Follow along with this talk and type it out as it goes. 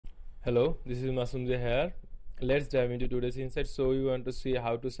Hello, this is masumjia here. Let's dive into today's insight. So we want to see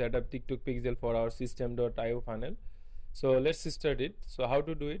how to set up TikTok pixel for our system.io funnel. So let's start it. So how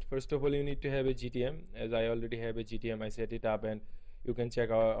to do it? First of all, you need to have a GTM. As I already have a GTM, I set it up and you can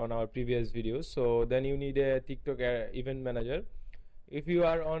check on our previous videos. So then you need a TikTok event manager. If you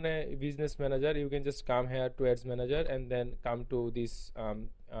are on a business manager, you can just come here to ads manager and then come to this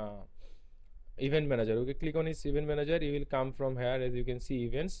event manager. Okay, click on his event manager. You will come from here, as you can see,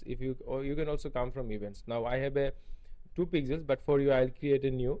 events. If you, or you can also come from events. Now I have a 2 pixels, but for you I'll create a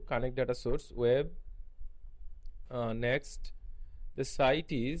new connect data source web. Next, the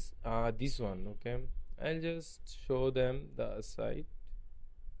site is this one. Okay, I'll just show them the site.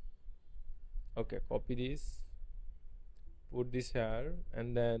 Okay, copy this, put this here,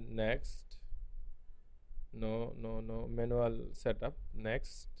 and then next. No, manual setup.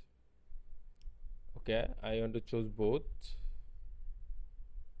 Next. Okay, I want to choose both.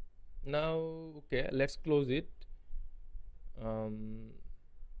 Now, okay, let's close it.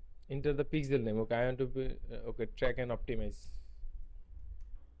 Enter the pixel name. Okay, I want to be okay. Track and optimize.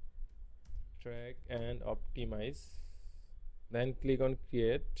 Then click on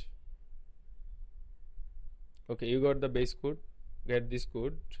create. Okay, you got the base code. Get this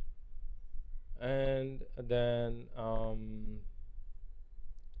code, and then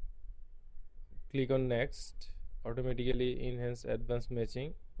click on next. Automatically enhance advanced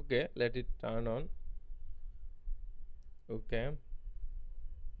matching. Okay, let it turn on. Okay,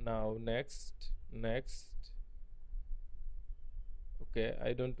 now next. Okay,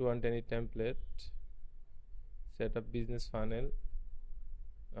 I don't want any template. Set up business funnel.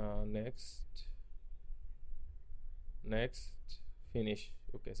 Next, finish.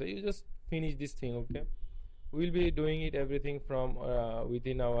 Okay, so you just finish this thing. Okay, we'll be doing it everything from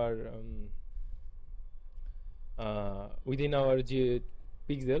within our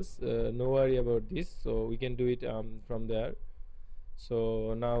pixels. No worry about this, so we can do it from there.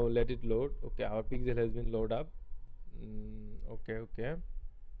 So now let it load. Okay, our pixel has been loaded up. Okay,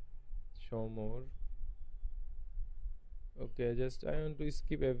 show more. Okay, just I want to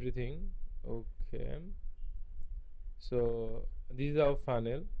skip everything. Okay, so this is our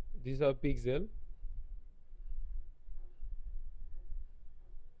funnel, this is our pixel.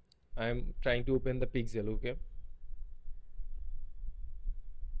 I am trying to open the pixel.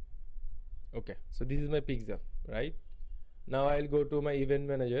 Okay, so this is my pixel, right? Now I'll go to my event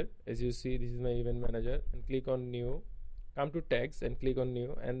manager. As you see, this is my event manager, and click on new. Come to tags and click on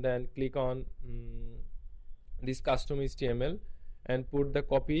new, and then click on this custom HTML and put the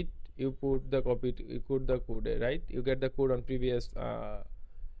copied. You put the code, right? You get the code on previously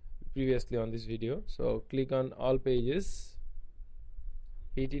on this video. So click on all pages,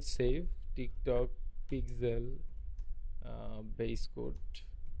 hit it, save TikTok pixel base code.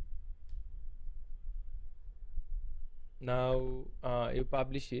 Now you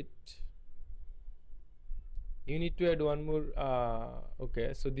publish it. You need to add one more.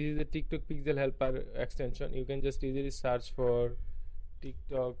 Okay, so this is the TikTok pixel helper extension. You can just easily search for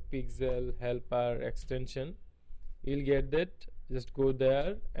TikTok pixel helper extension. You'll get that. Just go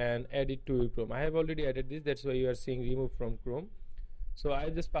there and add it to your Chrome. I have already added this, that's why you are seeing remove from Chrome. So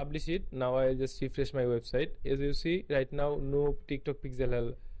I just publish it. Now I just refresh my website. As you see right now, no TikTok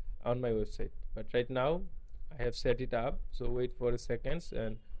pixel on my website, but right now I have set it up. So wait for a second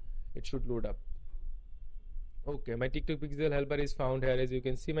and it should load up. Okay, my TikTok pixel helper is found here. As you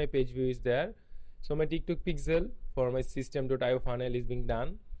can see, my page view is there. So my TikTok pixel for my system.io funnel is being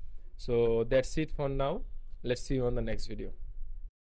done. So that's it for now. Let's see you on the next video.